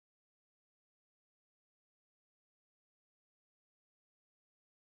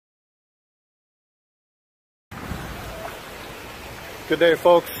Good day,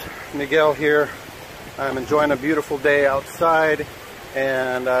 folks. Miguel here. I'm enjoying a beautiful day outside,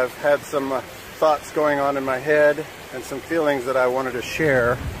 and I've had some thoughts going on in my head and some feelings that I wanted to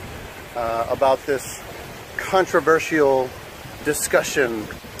share about this controversial discussion.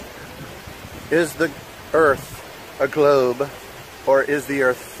 Is the Earth a globe, or is the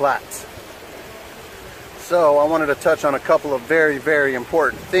Earth flat? So I wanted to touch on a couple of very, very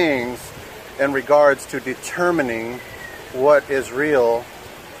important things in regards to determining what is real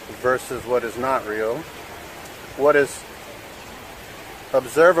versus what is not real, what is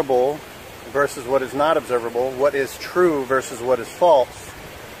observable versus what is not observable, what is true versus what is false.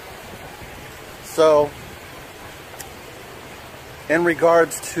 So, in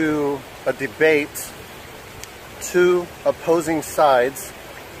regards to a debate, two opposing sides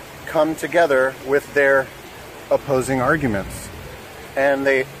come together with their opposing arguments.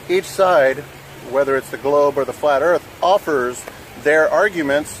 And each side, whether it's the globe or the flat earth, offers their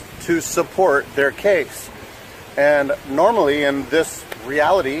arguments to support their case. And normally in this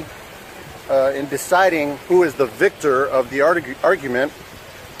reality, in deciding who is the victor of the argument,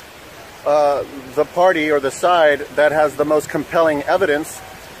 the party or the side that has the most compelling evidence,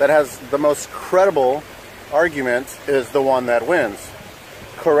 that has the most credible argument, is the one that wins.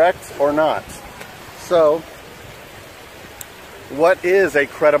 Correct or not? So, what is a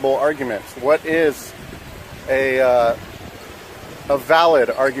credible argument? What is a valid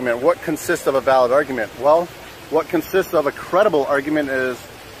argument? What consists of a valid argument? Well, what consists of a credible argument is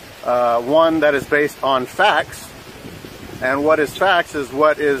one that is based on facts. And what is facts is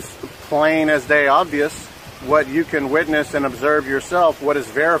what is plain as day obvious, what you can witness and observe yourself, what is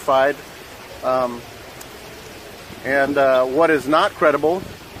verified. And what is not credible,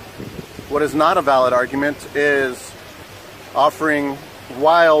 what is not a valid argument, is offering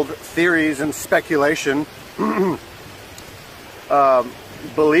wild theories and speculation,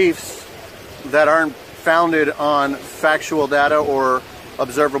 beliefs that aren't founded on factual data or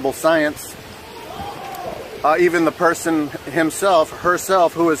observable science. Even the person himself,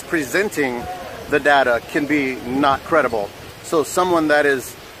 herself, who is presenting the data can be not credible. So someone that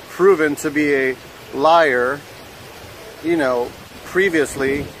is proven to be a liar,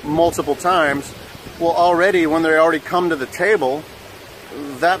 previously, multiple times, well, already, when they already come to the table,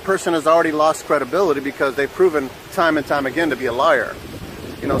 that person has already lost credibility because they've proven time and time again to be a liar.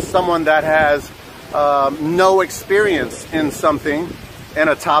 Someone that has no experience in something, in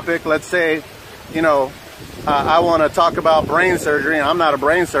a topic, let's say, I want to talk about brain surgery, and I'm not a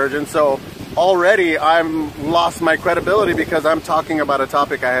brain surgeon, so already I'm lost my credibility because I'm talking about a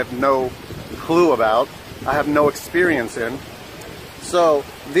topic I have no clue about, I have no experience in. So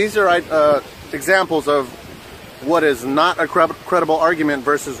these are examples of what is not a credible argument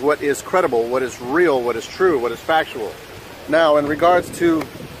versus what is credible, what is real, what is true, what is factual. Now, in regards to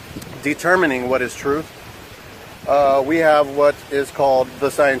determining what is truth, we have what is called the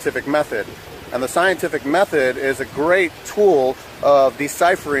scientific method. And the scientific method is a great tool of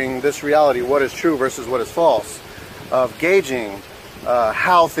deciphering this reality, what is true versus what is false, of gauging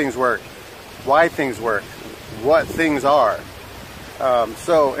how things work, why things work, what things are.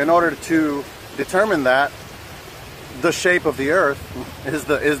 So in order to determine that, the shape of the Earth is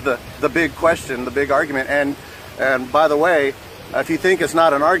the big question, the big argument. And by the way, if you think it's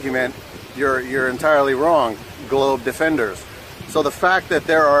not an argument, you're entirely wrong, globe defenders. So the fact that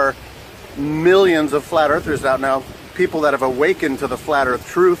there are millions of flat earthers out now, people that have awakened to the flat earth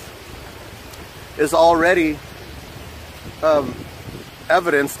truth, is already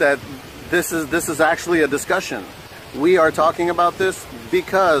evidence that this is actually a discussion. We are talking about this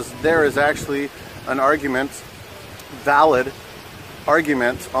because there is actually an argument, valid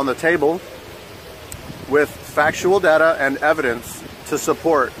argument on the table with factual data and evidence to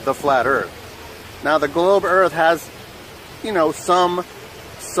support the flat earth. Now, the globe earth has, some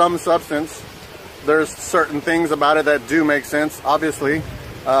substance. There's certain things about it that do make sense. Obviously,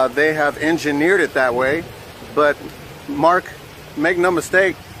 they have engineered it that way, but make no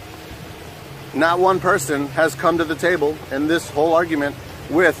mistake, not one person has come to the table in this whole argument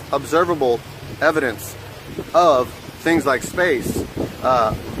with observable evidence of things like space,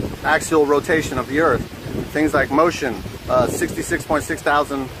 axial rotation of the Earth, things like motion. 66.6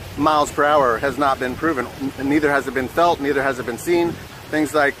 thousand miles per hour has not been proven. Neither has it been felt, neither has it been seen.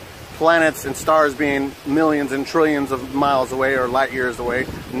 Things like planets and stars being millions and trillions of miles away or light years away,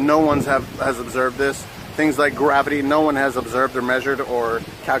 no one has observed this. Things like gravity, no one has observed or measured or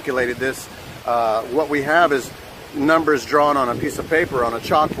calculated this. What we have is numbers drawn on a piece of paper, on a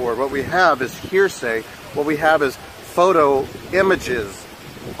chalkboard. What we have is hearsay. What we have is photo images,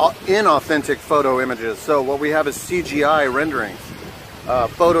 inauthentic photo images. So what we have is CGI renderings.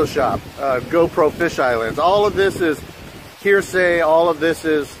 Photoshop, GoPro fisheye lens. All of this is hearsay. All of this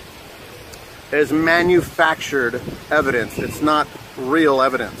is manufactured evidence. It's not real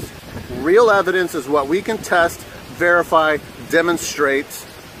evidence. Real evidence is what we can test, verify, demonstrate,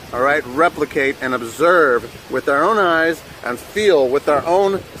 all right, replicate, and observe with our own eyes and feel with our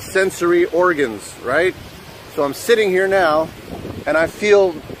own sensory organs, right? So I'm sitting here now and I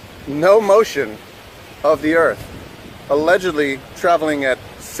feel no motion of the Earth, allegedly traveling at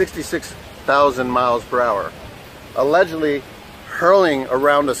 66,000 miles per hour, allegedly hurling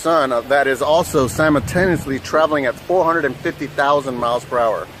around the sun that is also simultaneously traveling at 450,000 miles per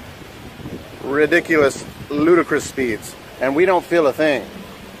hour. Ridiculous, ludicrous speeds, and we don't feel a thing.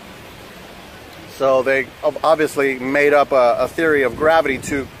 So they obviously made up a theory of gravity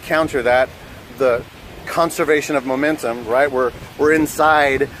to counter that, the conservation of momentum, right? We're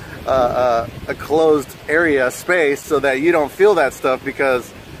inside a closed area space so that you don't feel that stuff,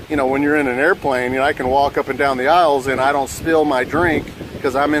 because you know, when you're in an airplane, you know, I can walk up and down the aisles and I don't spill my drink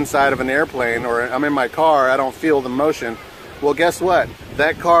because I'm inside of an airplane, or I'm in my car, I don't feel the motion. Well, guess what?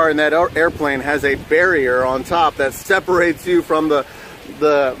 That car and that airplane has a barrier on top that separates you from the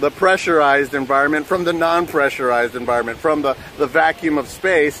pressurized environment, from the non-pressurized environment, from the vacuum of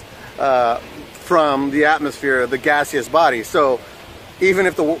space, from the atmosphere, the gaseous body. So even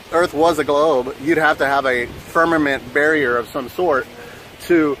if the Earth was a globe, you'd have to have a firmament barrier of some sort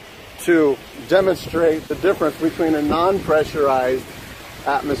to demonstrate the difference between a non-pressurized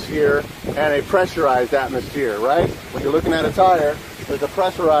atmosphere and a pressurized atmosphere, right? When you're looking at a tire, there's a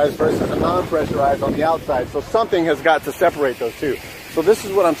pressurized versus a non-pressurized on the outside. So something has got to separate those two. So this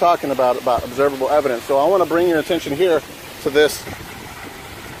is what I'm talking about observable evidence. So I want to bring your attention here to this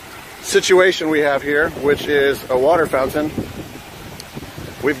situation we have here, which is a water fountain.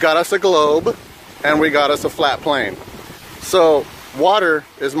 We've got us a globe and we got us a flat plane. So water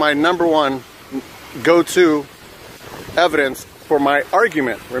is my number one go-to evidence for my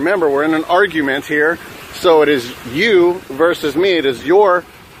argument. Remember, we're in an argument here, so it is you versus me. It is your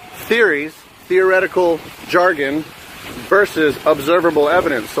theories, theoretical jargon, versus observable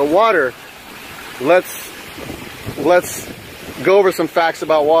evidence. So water, let's go over some facts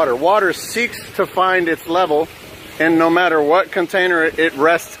about water. Water seeks to find its level, and no matter what container it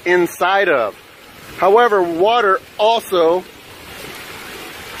rests inside of. However, water also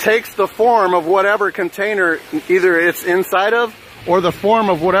takes the form of whatever container either it's inside of or the form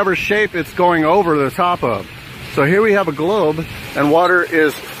of whatever shape it's going over the top of. So here we have a globe, and water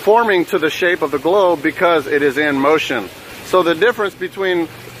is forming to the shape of the globe because it is in motion. So the difference between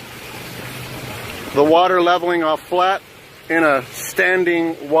the water leveling off flat in a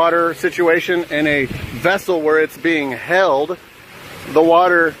standing water situation and a vessel where it's being held, the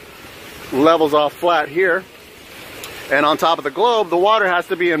water levels off flat here. And on top of the globe, the water has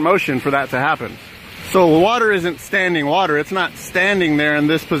to be in motion for that to happen. So water isn't standing water. It's not standing there in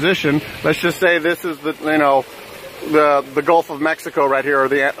this position. Let's just say this is the, you know, the Gulf of Mexico right here, or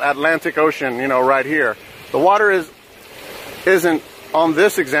the Atlantic Ocean, you know, right here. The water isn't, on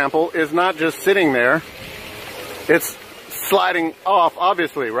this example, is not just sitting there. It's sliding off,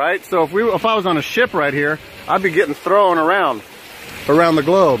 obviously, right? So if I was on a ship right here, I'd be getting thrown around the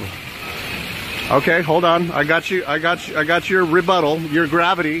globe. Okay, hold on. I got your rebuttal, your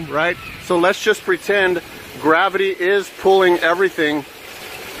gravity, right? So let's just pretend gravity is pulling everything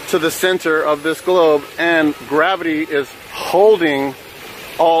to the center of this globe, and gravity is holding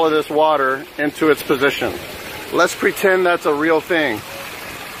all of this water into its position. Let's pretend that's a real thing.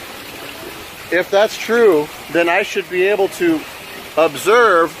 If that's true, then I should be able to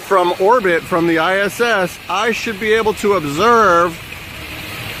observe from orbit, from the ISS, I should be able to observe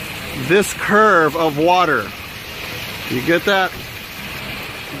this curve of water. You get that?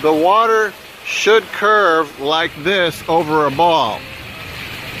 The water should curve like this over a ball.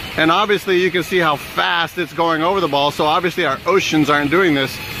 And obviously you can see how fast it's going over the ball, so obviously our oceans aren't doing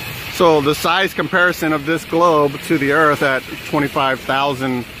this. So the size comparison of this globe to the Earth at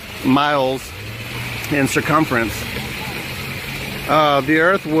 25,000 miles in circumference, the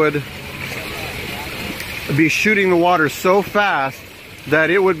Earth would be shooting the water so fast that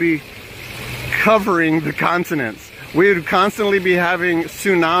it would be covering the continents. We would constantly be having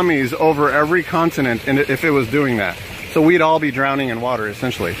tsunamis over every continent if it was doing that. So we'd all be drowning in water,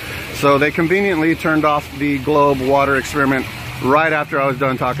 essentially. So they conveniently turned off the globe water experiment right after I was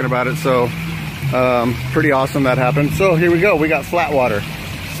done talking about it. So pretty awesome that happened. So here we go, we got flat water.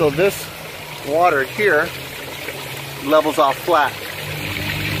 So this water here levels off flat.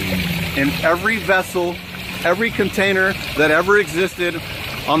 In every vessel, every container that ever existed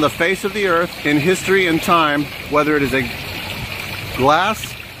on the face of the Earth in history and time, whether it is a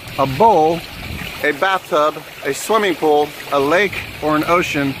glass, a bowl, a bathtub, a swimming pool, a lake, or an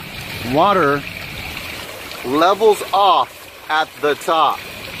ocean, water levels off at the top.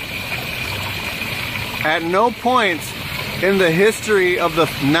 At no point in the history of the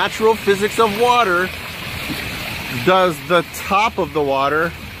natural physics of water does the top of the water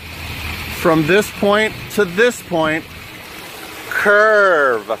from this point to this point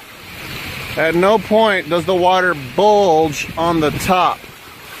curve. At no point does the water bulge on the top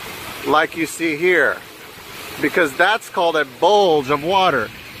like you see here, because that's called a bulge of water.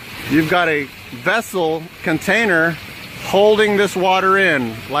 You've got a vessel container holding this water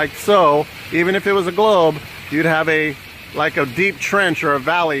in like so. Even if it was a globe, you'd have like a deep trench or a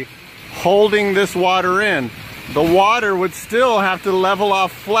valley holding this water in. The water would still have to level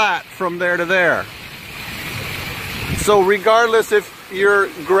off flat from there to there. So regardless if your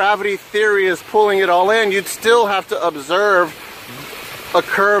gravity theory is pulling it all in, you'd still have to observe a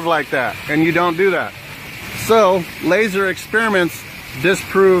curve like that, and you don't do that. So laser experiments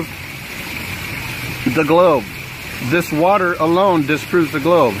disprove the globe. This water alone disproves the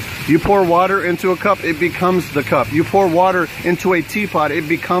globe. You pour water into a cup, it becomes the cup. You pour water into a teapot, it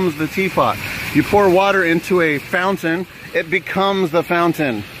becomes the teapot. You pour water into a fountain, it becomes the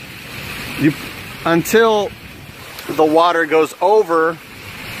fountain. Until the water goes over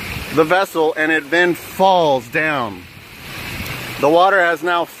the vessel and it then falls down. The water has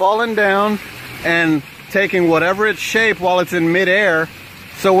now fallen down and taking whatever its shape while it's in midair.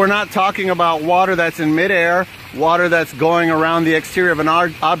 So we're not talking about water that's in midair, water that's going around the exterior of an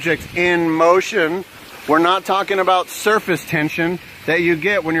object in motion. We're not talking about surface tension that you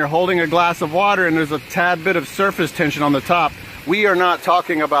get when you're holding a glass of water and there's a tad bit of surface tension on the top. We are not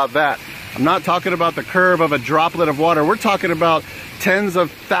talking about that. I'm not talking about the curve of a droplet of water. We're talking about tens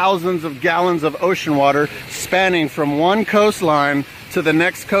of thousands of gallons of ocean water spanning from one coastline to the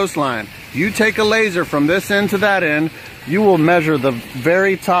next coastline. You take a laser from this end to that end, you will measure the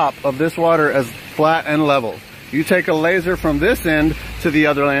very top of this water as flat and level. You take a laser from this end to the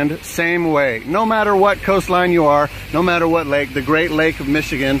other end, same way. No matter what coastline you are, no matter what lake, the Great Lake of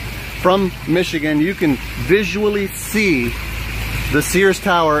Michigan, from Michigan, you can visually see the Sears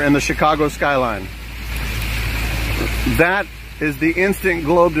Tower and the Chicago skyline. That is the instant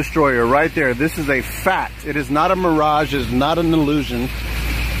globe destroyer right there. This is a fact. It is not a mirage, it is not an illusion.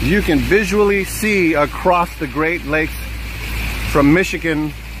 You can visually see across the Great Lakes from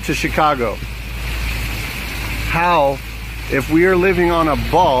Michigan to Chicago. How, if we are living on a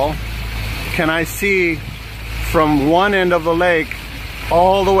ball, can I see from one end of the lake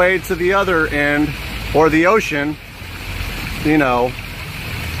all the way to the other end, or the ocean, you know,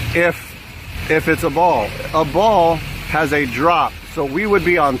 if it's a ball? A ball has a drop, so we would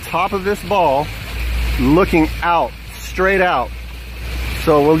be on top of this ball looking out, straight out.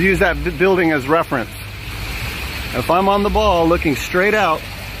 So we'll use that building as reference. If I'm on the ball looking straight out,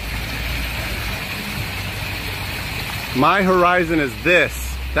 my horizon is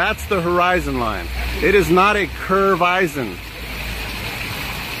this. That's the horizon line. It is not a curve-izon.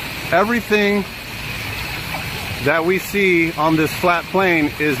 Everything that we see on this flat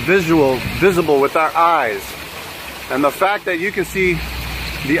plane is visible with our eyes. And the fact that you can see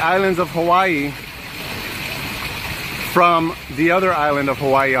the islands of Hawaii from the other island of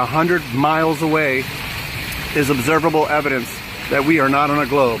Hawaii 100 miles away is observable evidence that we are not on a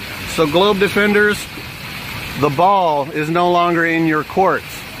globe. So globe defenders, the ball is no longer in your court.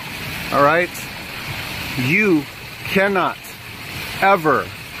 All right? You cannot ever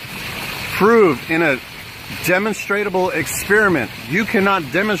prove in a demonstrable experiment, you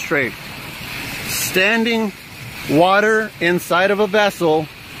cannot demonstrate standing water inside of a vessel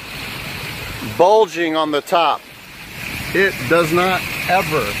bulging on the top. It does not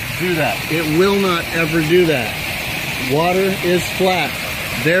ever do that. It will not ever do that. Water is flat.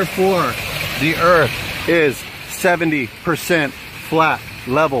 Therefore, the earth is 70% flat,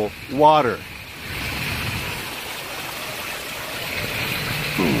 level water.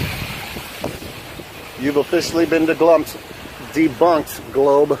 You've officially been debunked,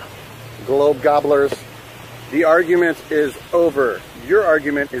 globe gobblers. The argument is over. Your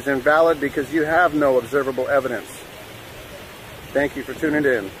argument is invalid because you have no observable evidence. Thank you for tuning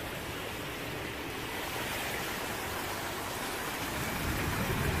in.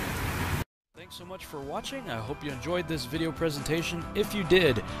 Thanks so much for watching. I hope you enjoyed this video presentation. If you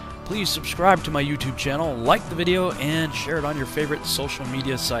did, please subscribe to my YouTube channel, like the video, and share it on your favorite social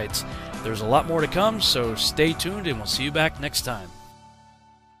media sites. There's a lot more to come, so stay tuned and we'll see you back next time.